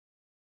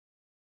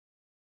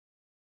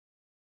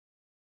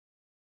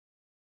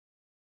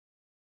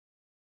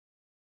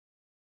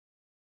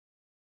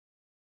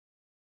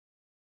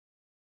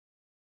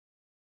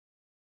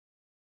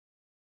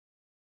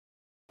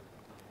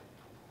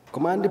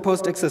Command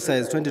Post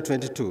Exercise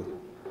 2022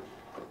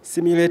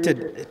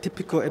 simulated a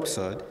typical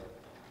episode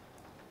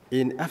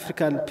in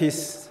African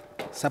peace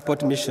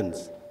support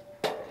missions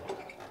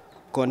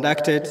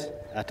conducted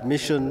at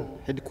mission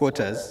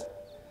headquarters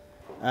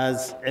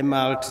as a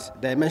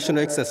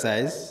multi-dimensional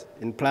exercise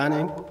in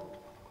planning,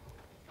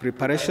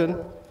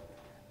 preparation,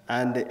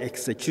 and the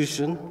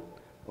execution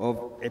of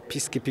a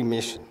peacekeeping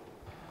mission.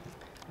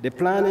 The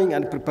planning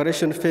and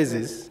preparation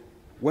phases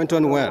went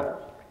on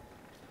well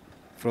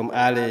from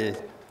early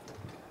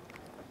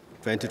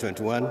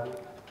 2021,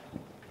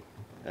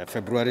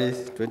 February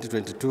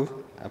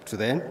 2022 up to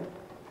then,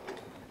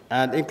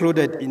 and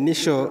included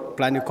initial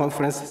planning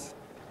conferences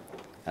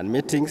and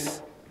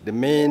meetings, the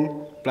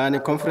main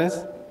planning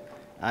conference,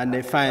 and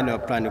the final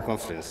planning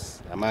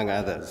conference, among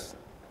others.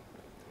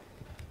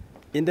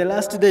 In the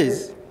last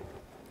days,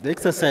 the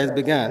exercise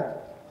began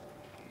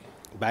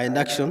by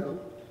induction,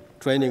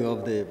 training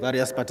of the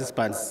various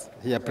participants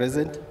here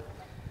present,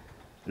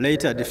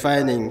 later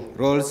defining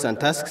roles and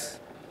tasks,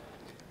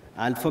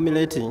 and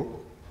formulating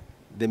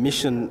the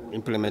mission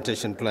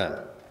implementation plan.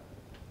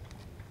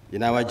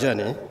 In our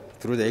journey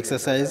through the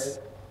exercise,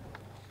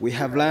 we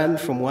have learned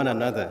from one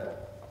another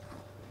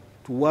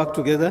to work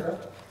together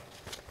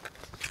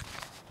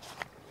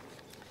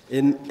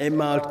in a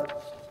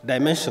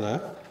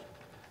multidimensional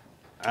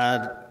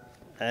and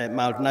a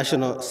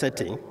multinational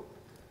setting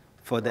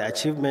for the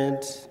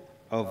achievement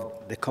of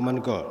the common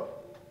goal.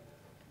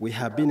 We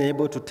have been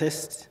able to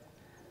test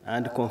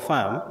and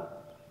confirm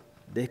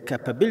the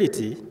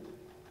capability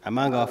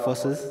among our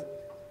forces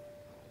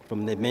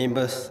from the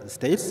member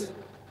states.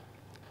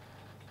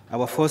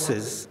 Our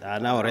forces are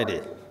now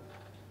ready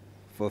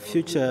for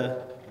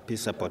future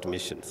peace support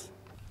missions.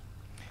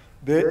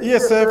 The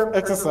EASF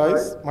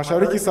exercise,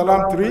 Mashariki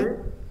Salaam III,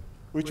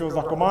 which was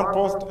a command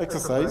post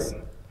exercise,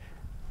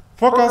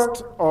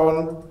 focused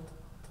on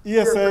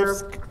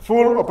EASF's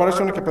full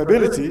operational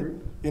capability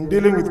in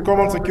dealing with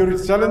common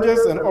security challenges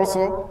and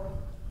also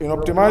in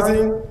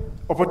optimizing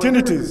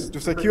opportunities to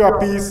secure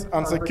peace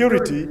and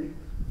security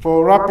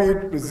for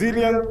rapid,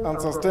 resilient, and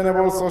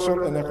sustainable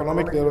social and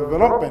economic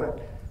development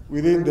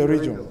within the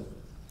region.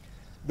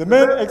 The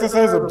main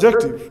exercise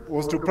objective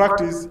was to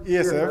practice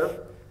EASF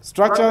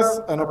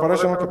structures and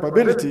operational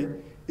capability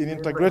in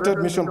integrated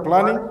mission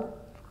planning,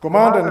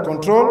 command and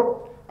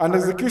control, and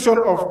execution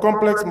of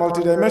complex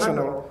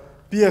multidimensional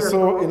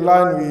PSO in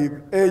line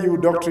with AU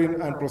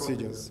doctrine and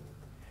procedures.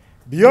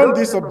 Beyond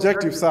these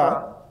objectives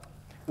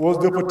was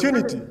the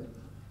opportunity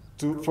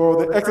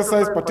for the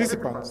exercise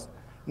participants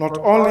not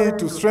only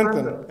to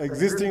strengthen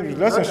existing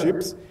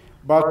relationships,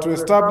 but to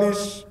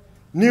establish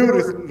new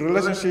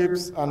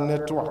relationships and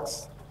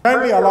networks.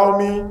 Kindly allow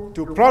me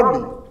to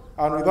proudly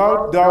and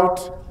without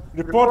doubt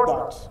report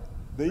that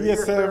the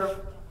EASF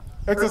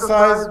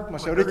exercise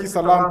Mashariki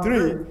Salaam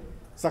III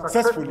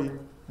successfully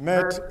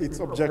met its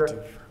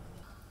objective.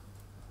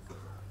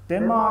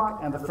 Denmark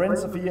and the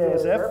Friends of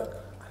EASF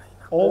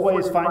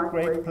always find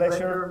great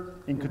pleasure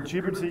in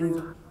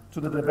contributing to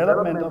the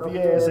development of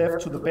EASF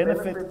to the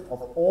benefit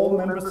of all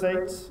member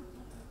states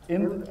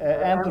and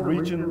the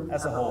region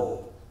as a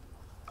whole.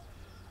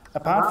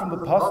 Apart from the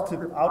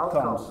positive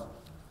outcomes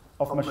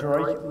of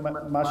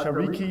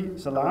Mashariki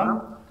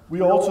Salaam,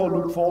 we also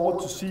look forward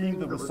to seeing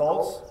the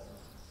results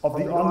of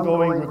the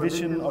ongoing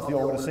revision of the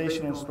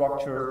organizational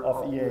structure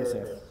of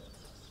EASF.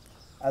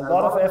 A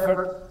lot of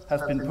effort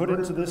has been put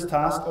into this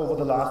task over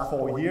the last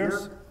 4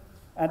 years,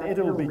 and it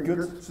will be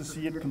good to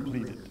see it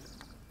completed.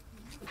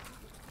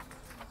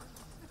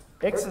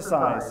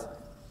 Exercise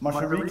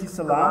Mashariki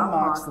Salaam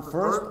marks the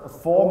first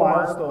of 4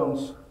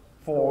 milestones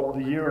for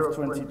the year of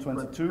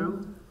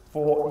 2022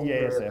 for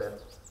EASF.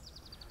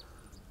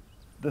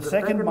 The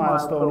second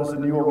milestone is the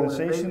new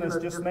organization, as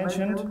just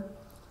mentioned,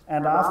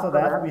 and after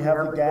that we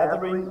have the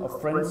gathering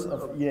of Friends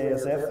of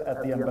EASF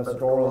at the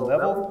ambassadorial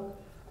level,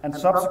 and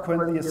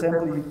subsequently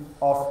assembly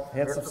of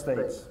heads of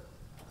states.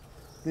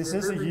 This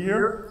is a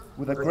year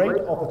with a great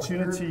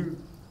opportunity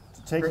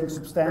to taking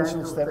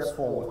substantial steps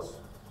forward.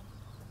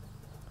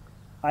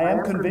 I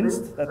am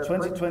convinced that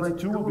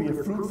 2022 will be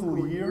a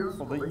fruitful year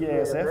for the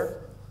EASF,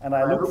 and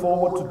I look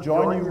forward to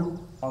join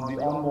you on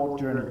the onward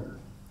journey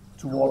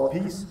toward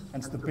peace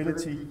and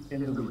stability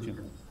in the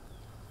region.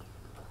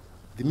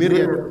 The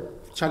myriad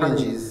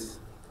challenges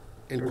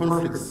and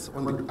conflicts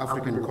on the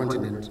African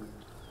continent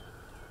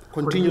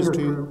continues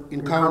to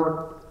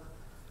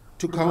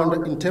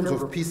count in terms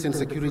of peace and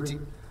security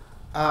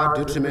are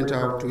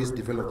detrimental to its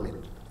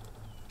development.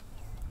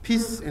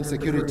 Peace and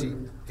security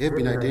have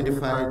been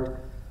identified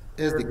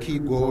as the key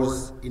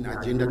goals in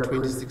Agenda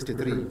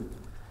 2063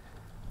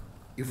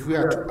 if we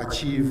are to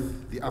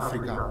achieve the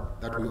Africa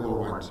that we all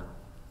want.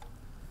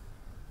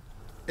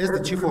 As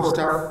the Chief of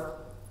Staff,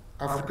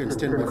 African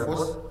Standby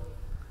Force,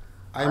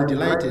 I am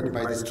delighted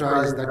by the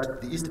strides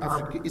that the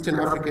Eastern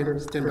African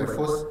Standby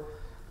Force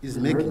is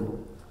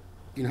making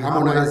in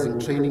harmonizing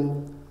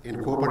training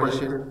and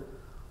cooperation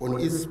on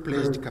its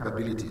pledged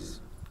capabilities.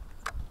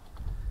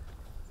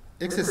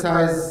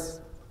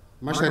 Exercise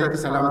Mashariki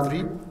Salaam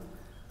III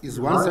is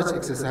one such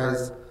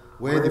exercise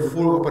where the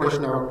full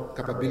operational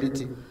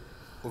capability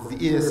of the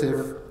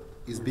EASF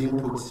is being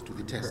put to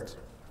the test.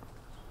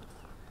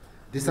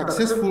 The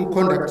successful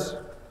conduct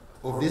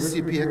of this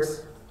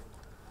CPX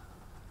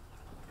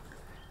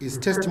is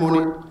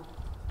testimony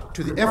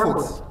to the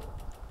efforts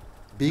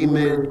being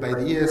made by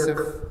the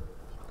EASF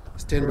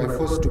standby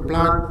force to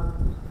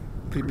plan,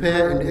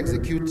 prepare and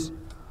execute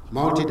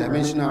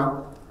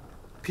multidimensional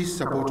peace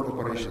support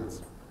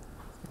operations.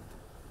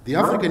 The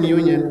African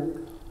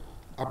Union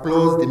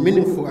applauds the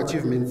meaningful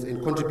achievements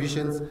and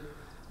contributions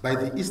by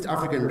the East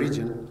African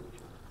region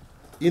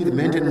in the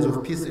maintenance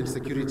of peace and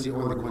security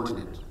on the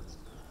continent.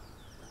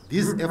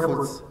 These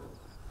efforts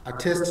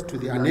attest to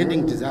the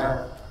unending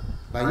desire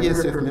by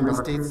EASF member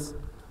states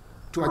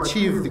to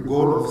achieve the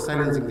goal of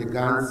silencing the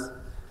guns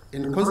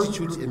and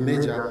constitute a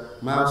major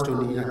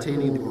milestone in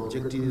attaining the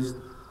objectives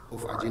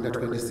of Agenda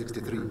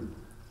 2063.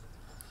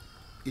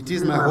 It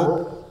is my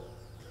hope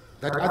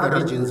that other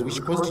regions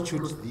which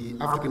constitute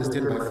the African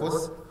Standby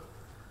Force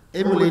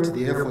emulate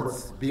the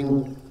efforts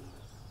being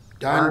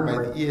done by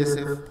the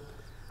EASF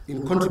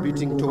in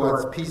contributing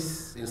towards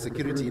peace and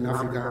security in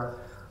Africa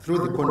through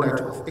the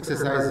conduct of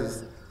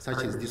exercises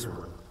such as this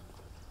one.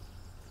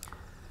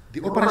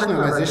 The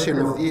operationalization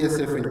of the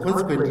EASF and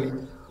consequently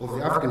of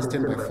the African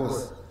Standby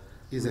Force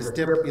is a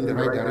step in the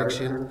right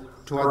direction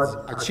towards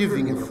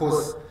achieving a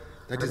force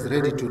that is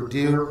ready to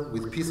deal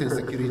with peace and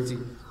security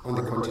on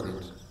the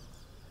continent.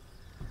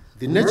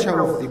 The nature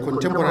of the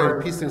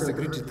contemporary peace and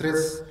security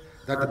threats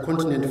that the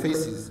continent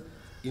faces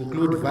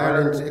include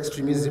violent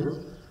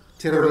extremism,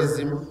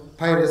 terrorism,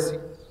 piracy,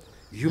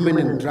 human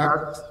and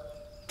drug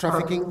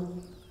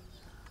trafficking,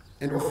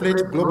 and of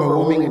late global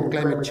warming and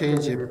climate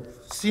change have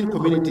seen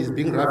communities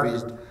being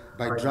ravaged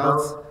by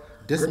droughts,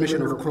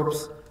 decimation of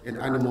crops and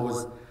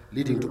animals,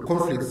 leading to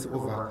conflicts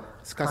over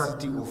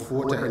scarcity of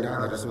water and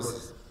other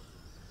resources.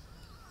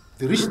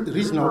 The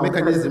regional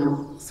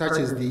mechanisms such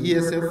as the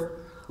EASF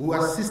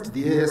will assist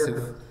the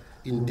EASF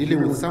in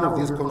dealing with some of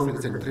these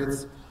conflicts and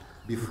threats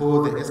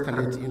before they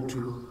escalate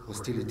into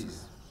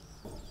hostilities.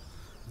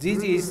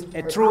 This is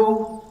a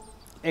true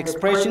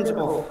expression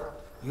of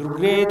your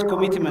great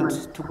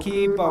commitment to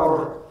keep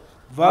our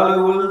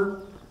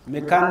valuable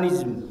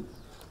mechanism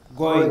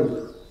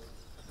going.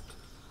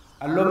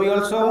 Allow me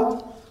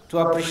also to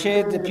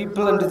appreciate the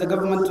people and the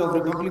government of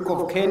the Republic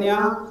of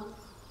Kenya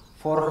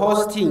for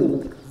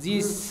hosting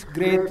this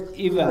great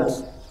event,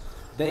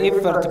 the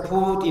effort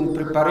put in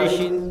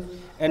preparation,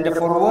 and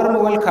for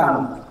warm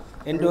welcome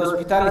and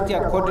hospitality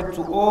accorded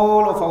to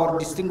all of our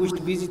distinguished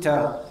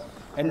visitors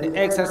and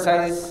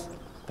exercise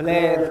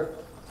players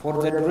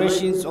for the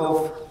durations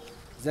of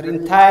their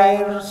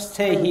entire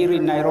stay here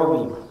in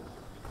Nairobi.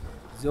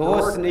 The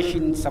host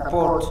nation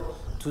support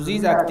to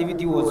this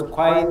activity was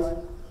quite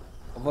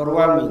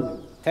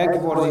overwhelming. Thank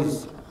you for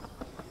this.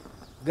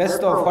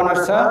 Guest of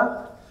honor,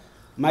 sir,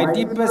 my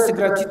deepest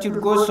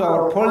gratitude goes to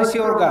our policy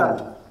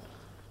organ,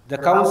 the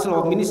Council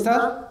of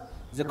Ministers,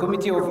 the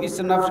Committee of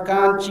Eastern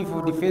African Chief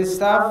of Defense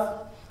Staff,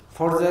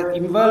 for their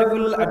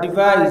invaluable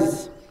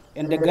advice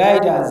and the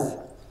guidance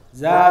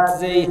that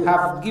they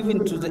have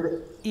given to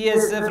the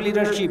EASF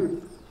leadership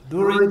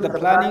during the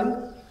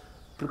planning,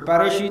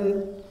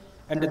 preparation,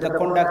 and the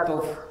conduct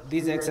of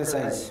this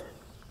exercise.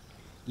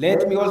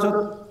 Let me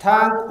also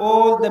thank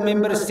all the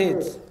member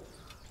states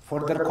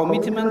for their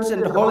commitments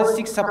and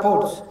holistic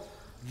support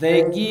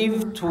they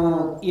give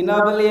to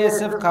enable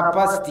EASF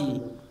capacity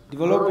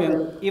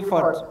development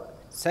effort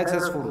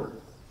successful,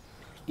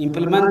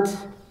 implement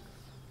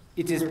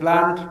its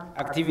planned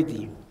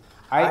activity.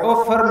 I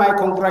offer my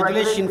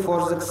congratulations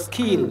for the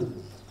skill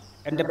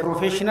and the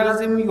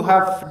professionalism you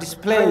have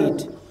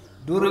displayed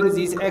during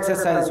this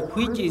exercise,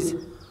 which is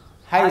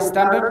high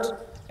standard,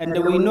 and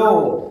we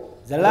know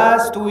the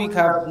last 2 weeks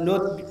have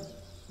not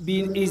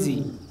been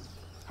easy.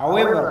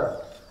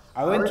 However,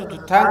 I want to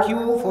thank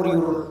you for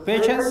your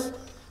patience,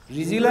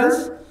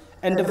 resilience,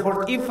 and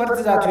for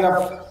efforts that you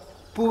have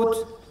put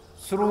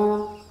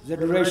through the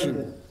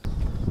duration.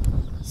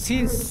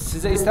 Since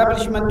the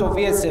establishment of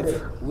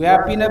EASF, we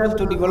have been able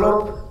to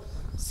develop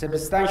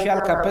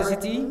substantial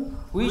capacity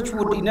which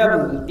would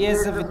enable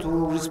EASF to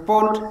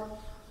respond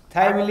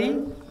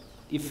timely,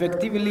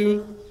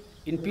 effectively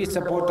in peace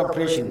support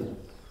operation.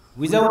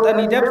 Without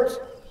any doubt,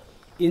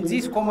 in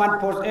this command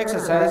post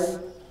exercise,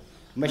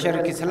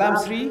 Mashariki Salaam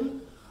III,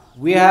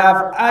 we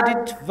have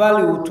added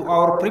value to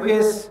our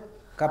previous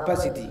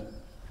capacity.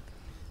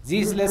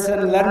 This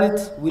lesson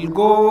learned will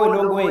go a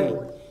long way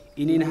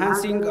in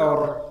enhancing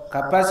our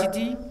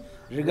capacity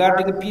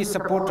regarding peace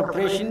support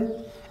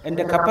operation and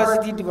the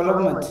capacity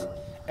development.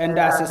 And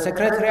as a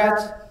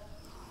secretariat,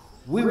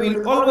 we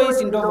will always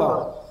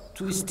endeavor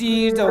to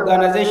steer the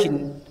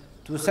organization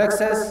to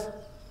success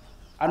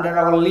under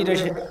our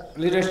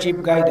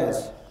leadership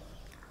guidance.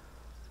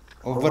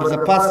 Over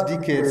the past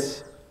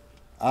decades,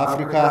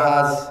 Africa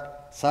has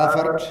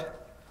suffered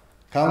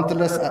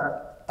countless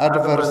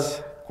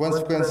adverse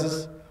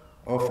consequences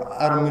of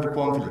armed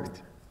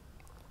conflict.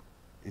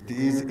 It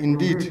is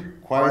indeed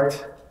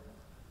quite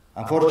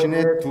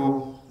unfortunate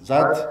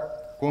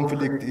that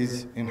conflict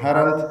is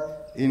inherent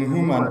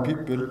inhuman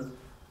people,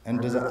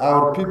 and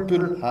our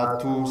people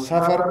have to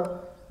suffer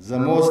the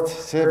most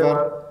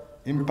severe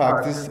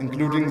impacts,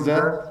 including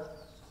the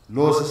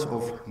losses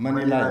of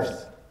many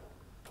lives.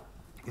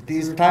 It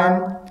is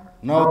time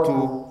now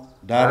to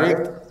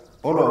direct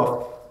all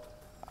of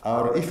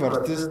our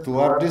efforts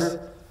towards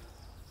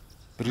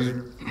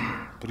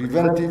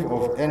preventive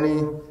of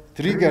any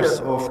triggers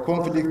of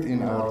conflict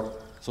in our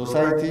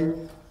society,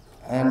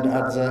 and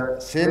at the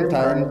same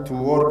time to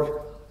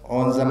work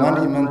on the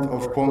management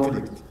of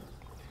conflict.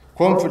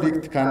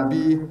 Conflict can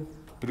be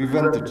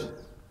prevented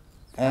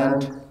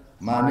and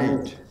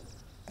managed,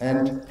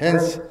 and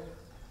hence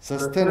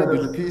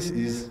sustainable peace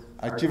is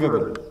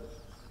achievable.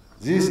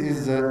 This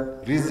is the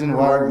reason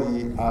why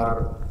we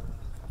are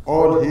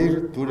all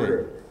here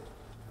today.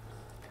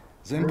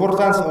 The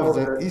importance of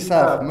the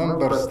EASF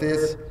member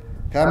states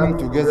coming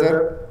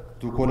together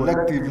to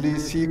collectively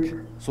seek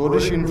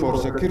solutions for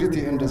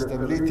security and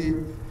stability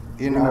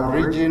in our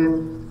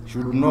region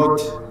should not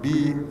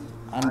be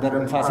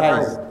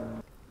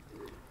underemphasized.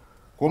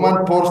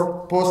 Command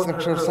Post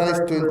Exercise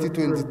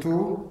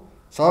 2022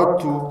 sought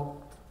to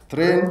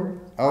train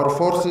our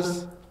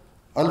forces,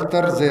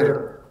 alter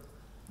their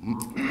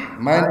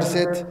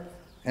mindset,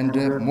 and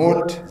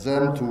mold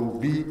them to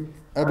be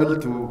able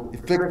to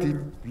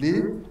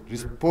effectively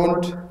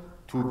respond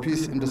to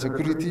peace and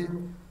security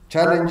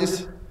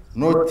challenges,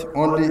 not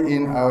only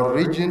in our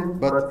region,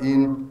 but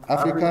in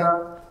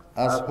Africa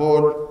as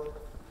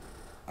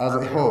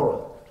a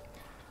whole.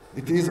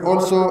 It is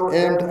also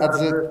aimed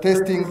at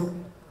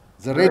testing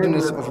the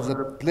readiness of the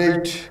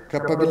pledged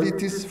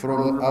capabilities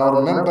from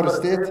our member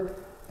states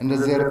and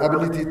their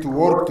ability to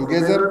work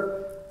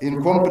together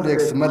in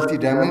complex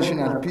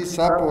multidimensional peace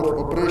support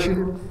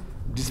operations,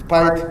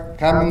 despite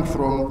coming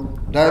from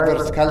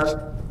diverse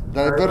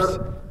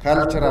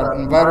cultural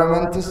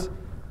environments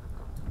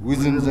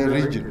within the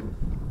region.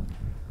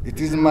 It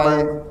is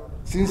my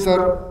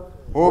sincere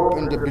hope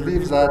and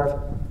belief that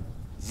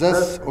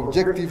these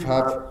objectives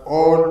have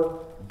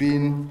all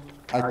been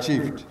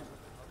achieved.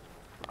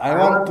 I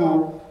want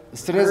to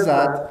stress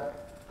that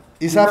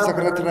EASF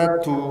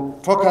Secretariat to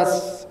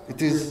focus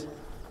its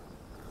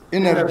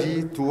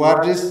energy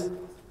towards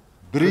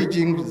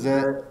bridging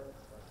the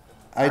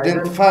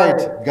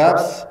identified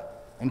gaps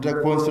and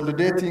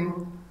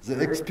consolidating the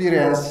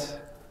experience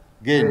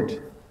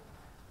gained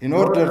in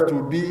order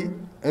to be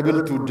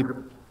able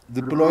to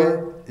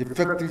deploy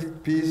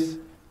effective peace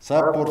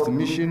support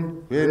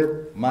mission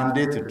when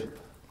mandated.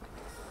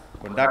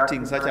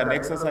 Conducting such an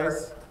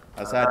exercise,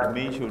 as I had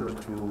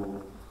mentioned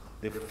to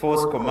the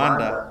force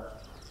commander,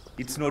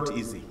 it's not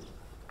easy,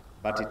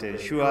 but it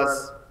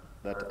ensures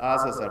that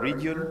us as a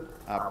region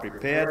are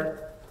prepared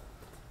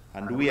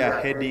and we are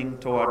heading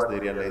towards the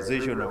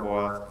realization of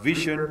our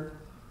vision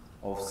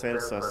of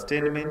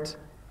self-sustainment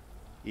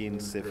in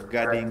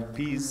safeguarding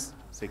peace,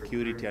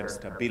 security, and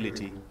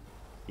stability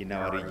in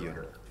our region.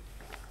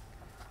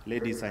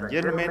 Ladies and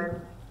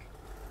gentlemen,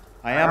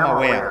 I am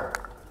aware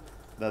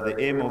that the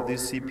aim of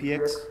this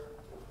CPX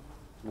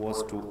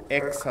was to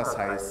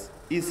exercise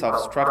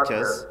EASF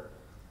structures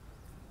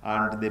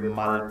and the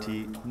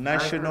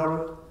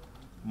multinational,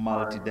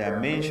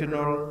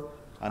 multidimensional,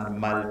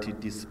 and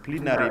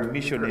multidisciplinary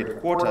mission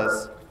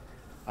headquarters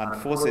and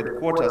force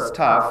headquarters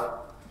staff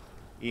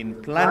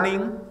in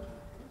planning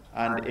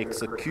and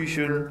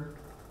execution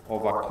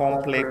of a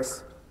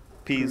complex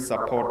peace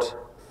support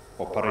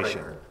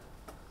operation.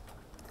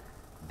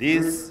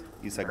 This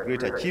is a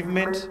great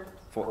achievement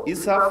for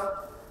EASF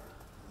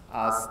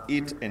as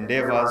it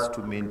endeavors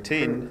to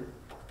maintain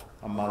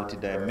a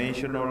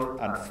multidimensional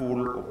and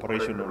full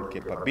operational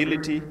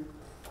capability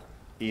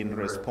in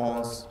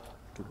response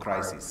to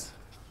crisis.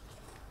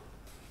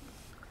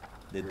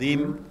 The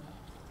theme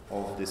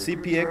of the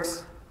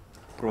CPX,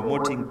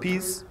 promoting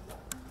peace,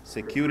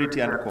 security,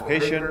 and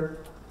cohesion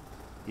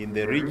in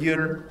the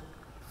region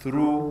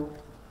through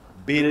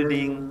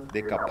building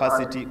the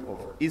capacity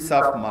of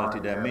EASF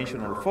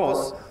multidimensional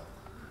force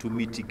to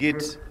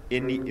mitigate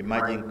any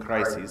emerging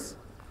crisis,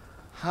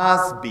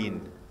 has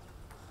been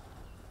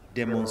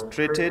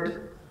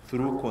demonstrated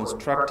through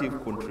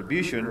constructive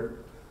contribution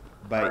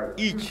by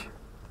each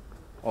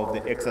of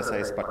the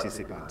exercise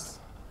participants.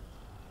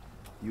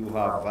 You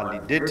have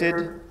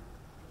validated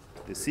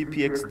the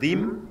CPX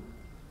theme,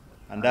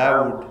 and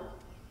I would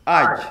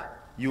urge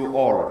you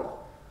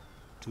all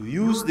to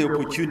use the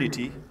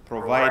opportunity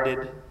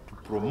provided to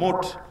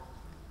promote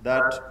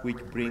that which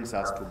brings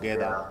us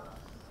together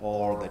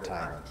all the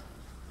time.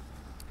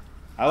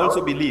 I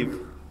also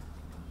believe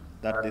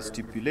that the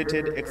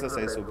stipulated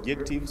exercise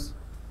objectives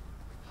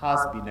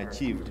has been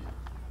achieved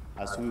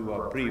as we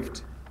were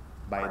briefed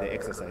by the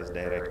exercise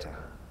director.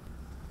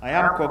 I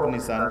am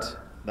cognizant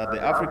that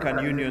the African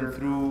Union,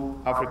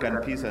 through African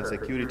Peace and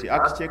Security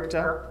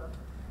Architecture,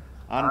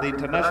 and the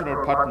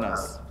international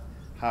partners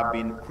have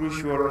been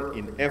crucial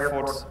in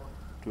efforts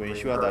to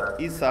ensure that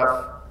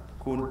EASF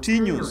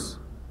continues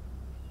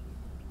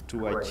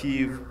to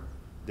achieve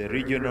the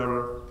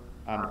regional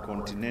and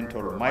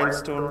continental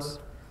milestones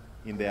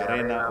in the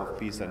arena of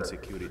peace and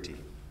security.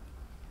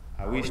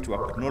 I wish to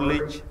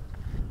acknowledge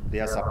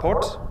their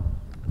support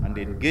and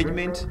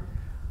engagement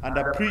and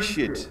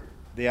appreciate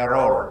their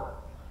role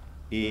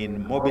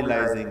in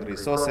mobilizing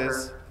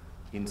resources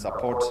in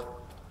support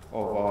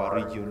of our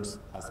region's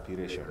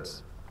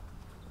aspirations.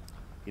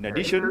 In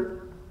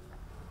addition,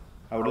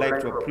 I would like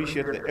to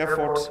appreciate the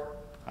effort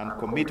and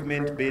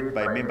commitment made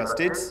by member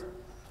states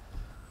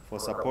for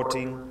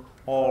supporting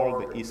all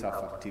the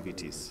EASF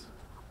activities.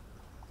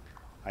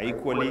 I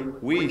equally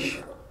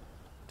wish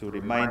to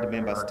remind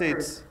member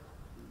states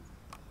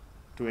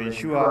to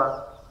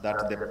ensure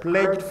that the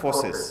pledged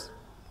forces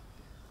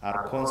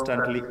are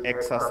constantly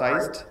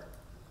exercised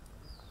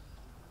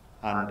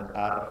and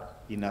are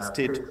in a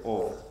state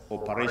of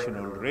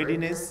operational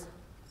readiness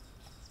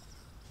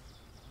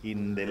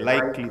in the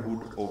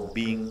likelihood of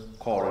being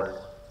called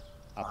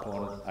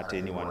upon at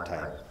any one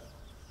time.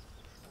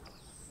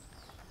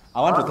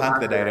 I want to thank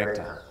the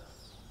Director.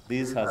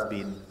 This has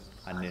been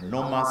an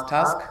enormous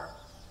task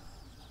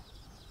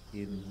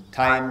in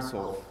times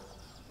of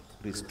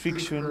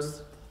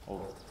restrictions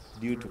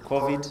due to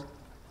COVID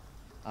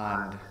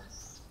and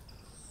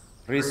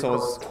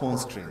resource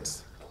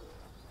constraints.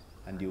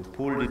 And you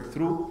pulled it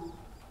through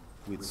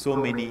with so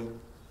many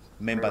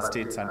member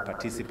states and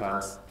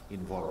participants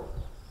involved.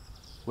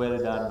 Well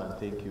done, and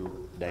thank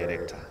you,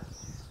 Director.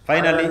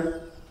 Finally,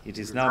 it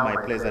is now my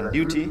pleasant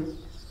duty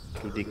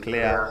to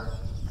declare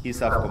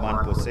EASF Command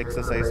Post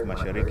Exercise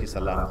Mashariki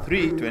Salaam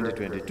III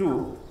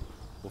 2022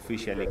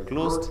 officially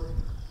closed,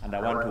 and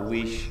I want to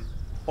wish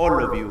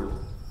all of you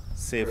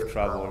safe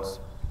travels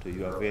to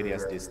your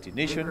various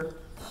destinations.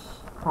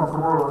 From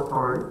tomorrow's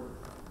story,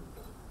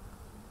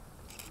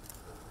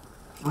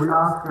 we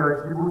ask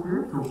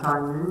Djibouti to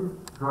kindly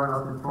join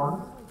us in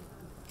front.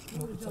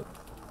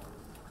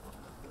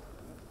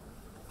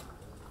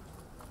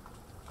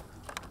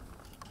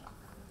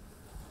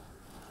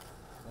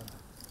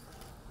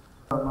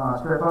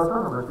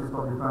 Chairperson of the Chief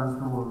of Defense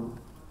who will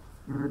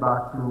give it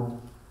back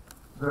to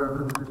the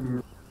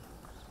representative.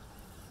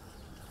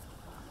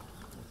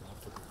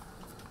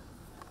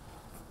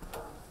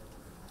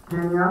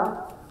 Kenya,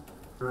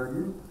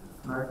 ready,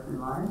 next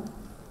in line.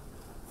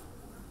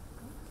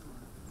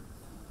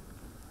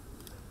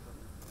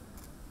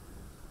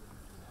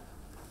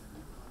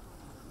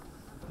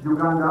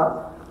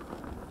 Uganda.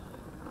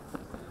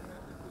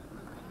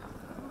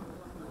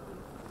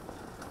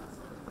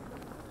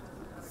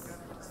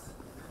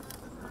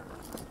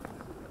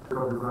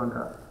 Of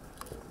Uganda.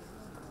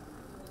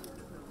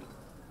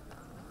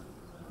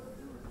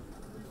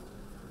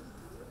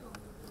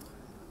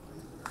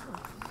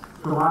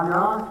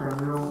 Somalia, can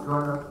you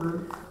join us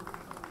please?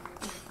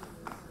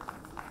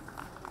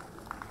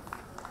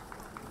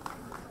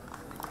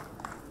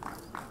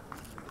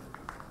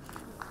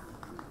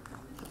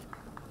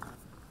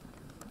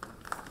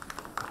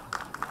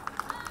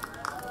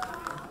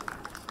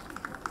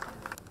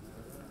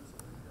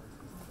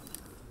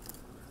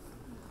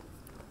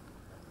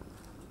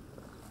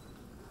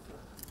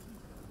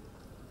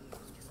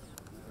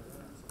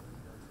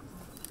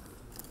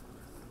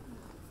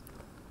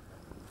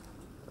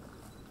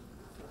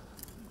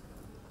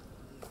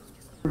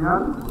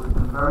 Who's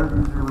been very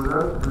busy with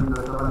us during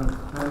the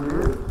 7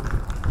 days.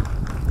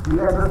 The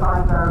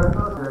exercise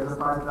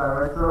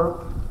director,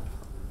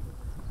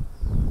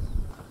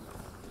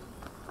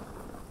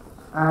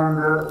 and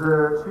the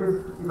chief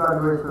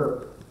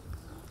evaluator.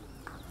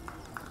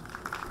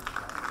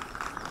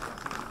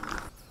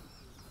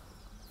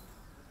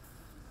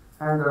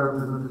 And a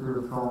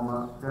representative from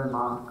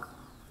Denmark.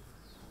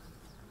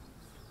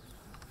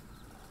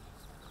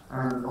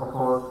 And of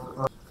course,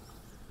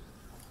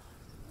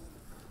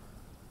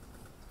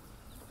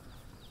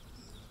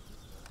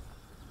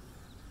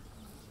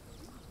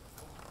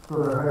 so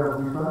the head of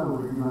mission will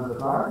be given the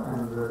flag,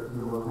 and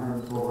he will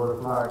hand over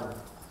the flag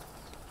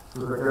to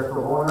the guest of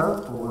honor,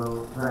 who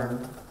will then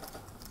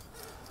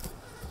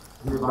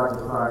give back the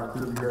flag to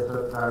the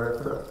EASF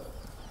director.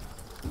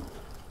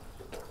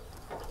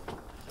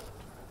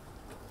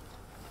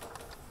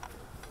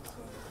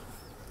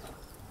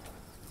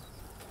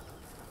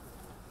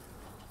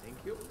 Thank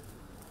you.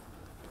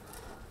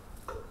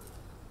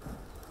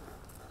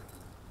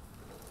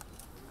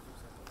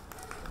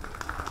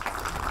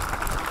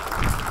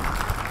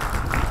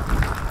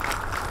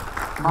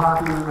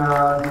 Marking the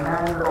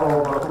end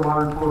of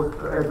Command Post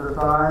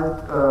Exercise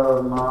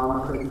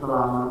Mashariki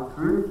Salaam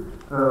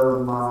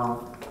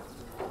III.